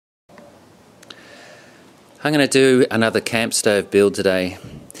I'm going to do another camp stove build today.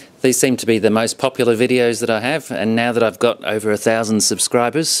 These seem to be the most popular videos that I have, and now that I've got over 1,000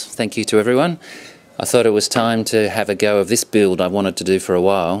 subscribers, thank you to everyone, I thought it was time to have a go of this build I wanted to do for a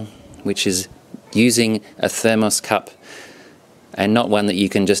while, which is using a thermos cup, and not one that you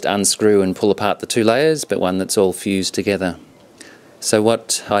can just unscrew and pull apart the two layers, but one that's all fused together. So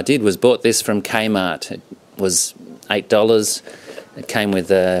what I did was bought this from Kmart. It was $8. It came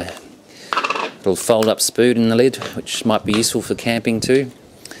with a little fold-up spoon in the lid, which might be useful for camping too.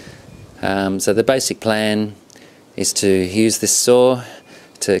 So the basic plan is to use this saw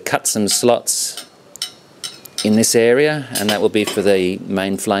to cut some slots in this area, and that will be for the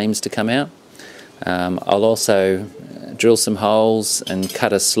main flames to come out. I'll also drill some holes and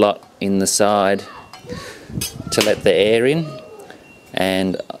cut a slot in the side to let the air in,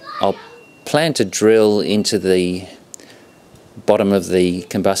 and I'll plan to drill into the bottom of the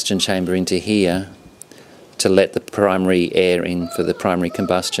combustion chamber into here to let the primary air in for the primary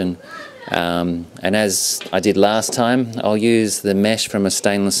combustion. And as I did last time, I'll use the mesh from a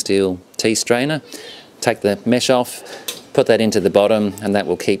stainless steel tea strainer, take the mesh off, put that into the bottom, and that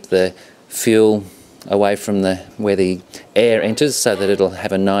will keep the fuel away from where the air enters, so that it'll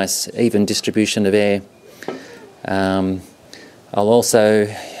have a nice even distribution of air. I'll also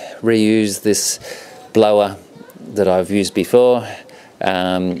reuse this blower that I've used before.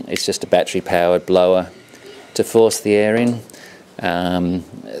 It's just a battery powered blower to force the air in.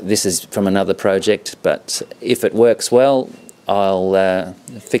 This is from another project, but if it works well, I'll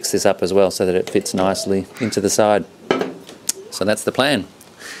fix this up as well so that it fits nicely into the side. So that's the plan.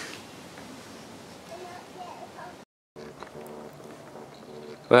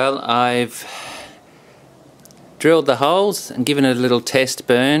 Well, I've drilled the holes and given it a little test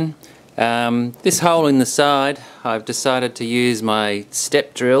burn. This hole in the side, I've decided to use my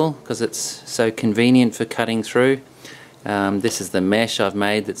step drill because it's so convenient for cutting through. This is the mesh I've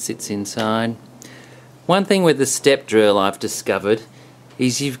made that sits inside. One thing with the step drill I've discovered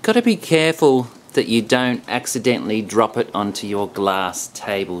is you've got to be careful that you don't accidentally drop it onto your glass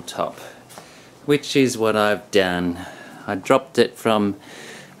tabletop, which is what I've done. I dropped it from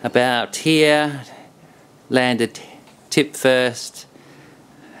about here, landed tip first,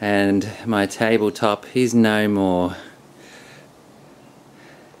 and my tabletop is no more.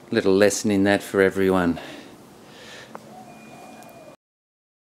 Little lesson in that for everyone.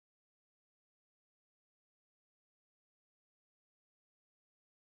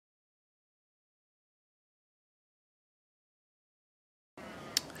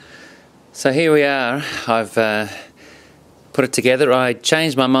 So here we are. I've put it together. I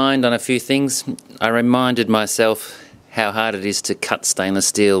changed my mind on a few things. I reminded myself how hard it is to cut stainless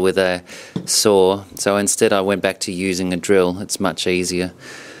steel with a saw, so instead I went back to using a drill. It's much easier.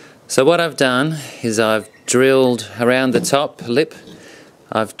 So what I've done is I've drilled around the top lip.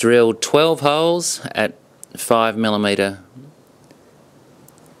 I've drilled 12 holes at 5mm,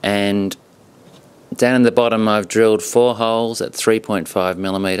 and down in the bottom I've drilled 4 holes at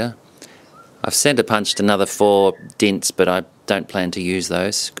 3.5mm. I've centre punched another 4 dints, but I don't plan to use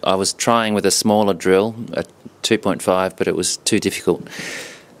those. I was trying with a smaller drill at 2.5, but it was too difficult.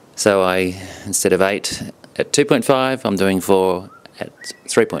 So instead of 8 at 2.5, I'm doing 4 at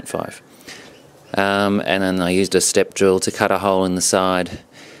 3.5. And then I used a step drill to cut a hole in the side.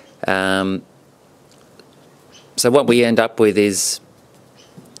 So what we end up with is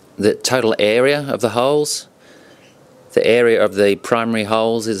the total area of the holes. The area of the primary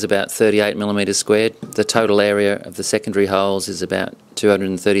holes is about 38mm squared. The total area of the secondary holes is about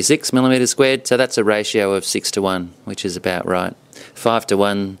 236mm squared. So that's a ratio of 6:1, which is about right.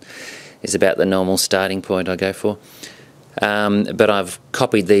 5:1 is about the normal starting point I go for. But I've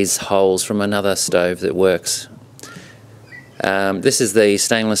copied these holes from another stove that works. This is the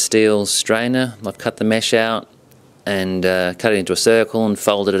stainless steel strainer. I've cut the mesh out and cut it into a circle and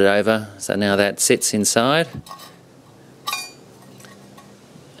folded it over. So now that sits inside.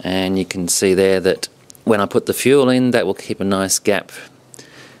 And you can see there that when I put the fuel in, that will keep a nice gap.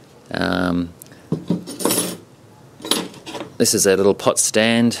 This is a little pot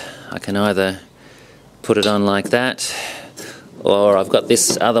stand. I can either put it on like that, or I've got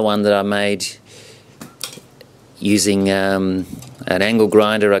this other one that I made using an angle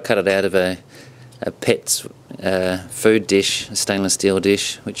grinder. I cut it out of a pet's food dish, a stainless steel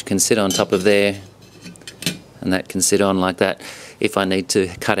dish, which can sit on top of there, and that can sit on like that if I need to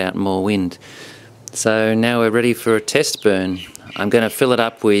cut out more wind. So now we're ready for a test burn. I'm going to fill it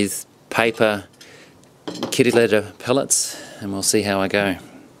up with paper kitty litter pellets, and we'll see how I go.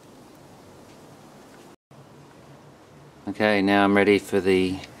 Okay, now I'm ready for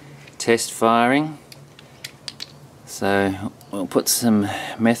the test firing. So we'll put some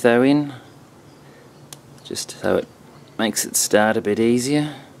metho in, just so it makes it start a bit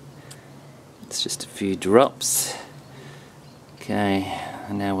easier. It's just a few drops. Okay,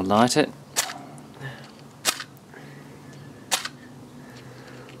 and now we'll light it.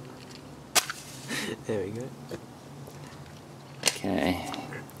 There we go. Okay,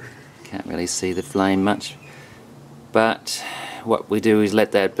 can't really see the flame much, but what we do is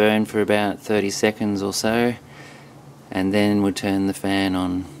let that burn for about 30 seconds or so, and then we'll turn the fan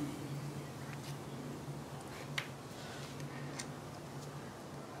on.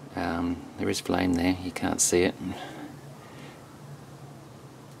 There is flame there, you can't see it.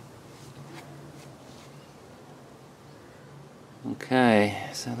 Okay,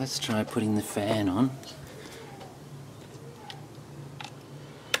 so let's try putting the fan on.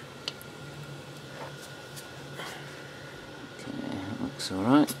 Okay, that looks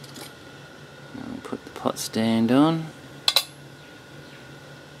alright. Now we'll put the pot stand on.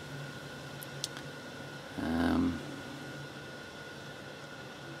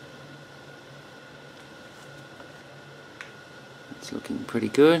 It's looking pretty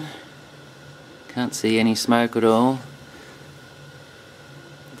good. Can't see any smoke at all.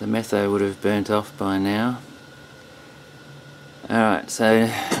 The metho would have burnt off by now. Alright, so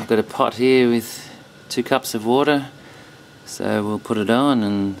I've got a pot here with 2 cups of water, so we'll put it on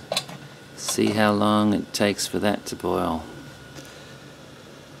and see how long it takes for that to boil.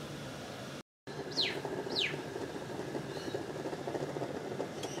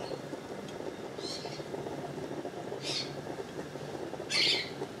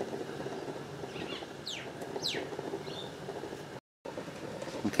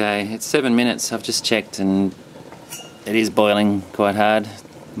 Okay, it's 7 minutes, I've just checked, and it is boiling quite hard.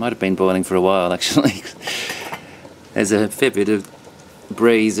 Might have been boiling for a while actually. There's a fair bit of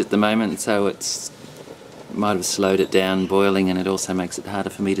breeze at the moment, so it's might have slowed it down boiling, and it also makes it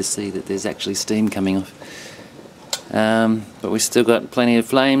harder for me to see that there's actually steam coming off. But we've still got plenty of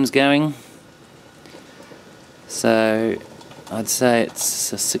flames going, so I'd say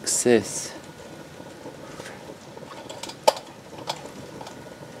it's a success.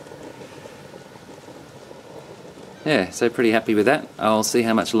 Yeah, so pretty happy with that. I'll see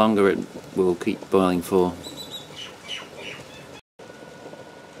how much longer it will keep boiling for.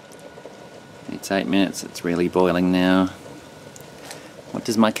 It's 8 minutes, it's really boiling now. What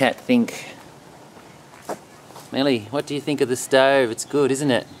does my cat think? Melly, what do you think of the stove? It's good, isn't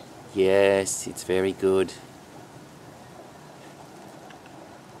it? Yes, it's very good.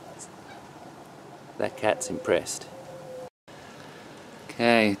 That cat's impressed.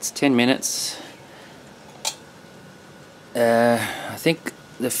 Okay, it's 10 minutes. I think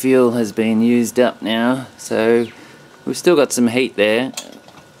the fuel has been used up now, so we've still got some heat there,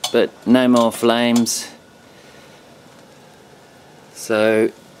 but no more flames, so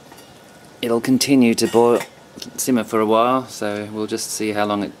it'll continue to boil, simmer for a while, so we'll just see how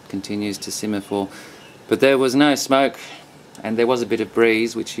long it continues to simmer for. But there was no smoke, and there was a bit of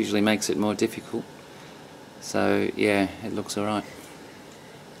breeze, which usually makes it more difficult, so yeah, it looks alright.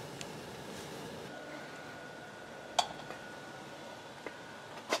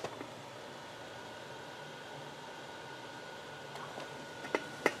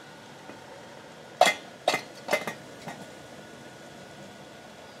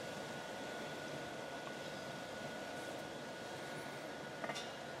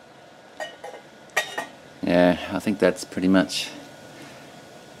 Yeah, I think that's pretty much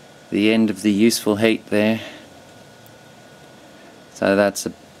the end of the useful heat there. So that's,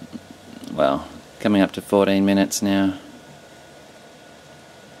 well, coming up to 14 minutes now.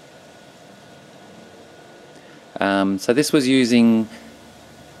 So this was using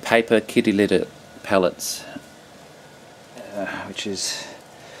paper kitty litter pellets, which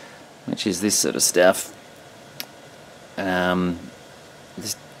is this sort of stuff.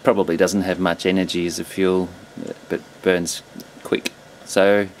 This probably doesn't have much energy as a fuel, but burns quick.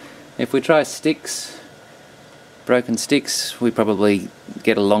 So if we try sticks, broken sticks, we probably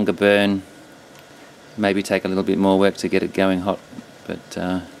get a longer burn, maybe take a little bit more work to get it going hot,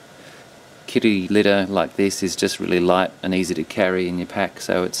 but kitty litter like this is just really light and easy to carry in your pack,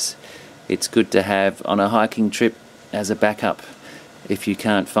 so it's good to have on a hiking trip as a backup if you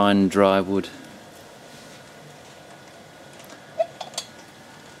can't find dry wood.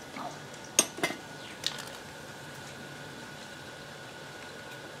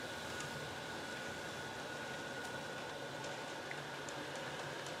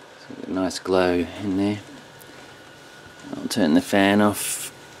 Nice glow in there. I'll turn the fan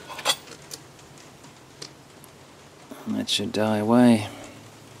off. That should die away.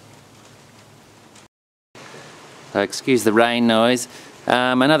 So excuse the rain noise.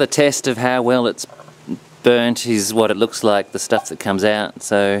 Another test of how well it's burnt is what it looks like, the stuff that comes out.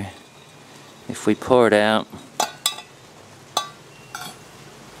 So if we pour it out,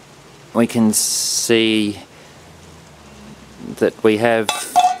 we can see that we have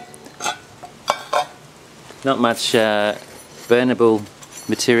not much burnable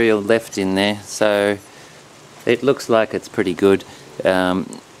material left in there, so it looks like it's pretty good.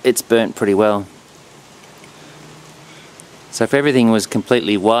 It's burnt pretty well. So if everything was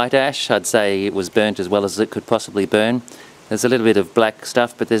completely white ash, I'd say it was burnt as well as it could possibly burn. There's a little bit of black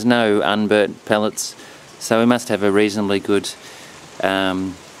stuff, but there's no unburnt pellets, so we must have a reasonably good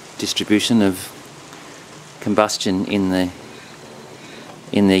distribution of combustion in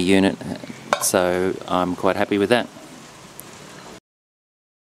the unit, so I'm quite happy with that.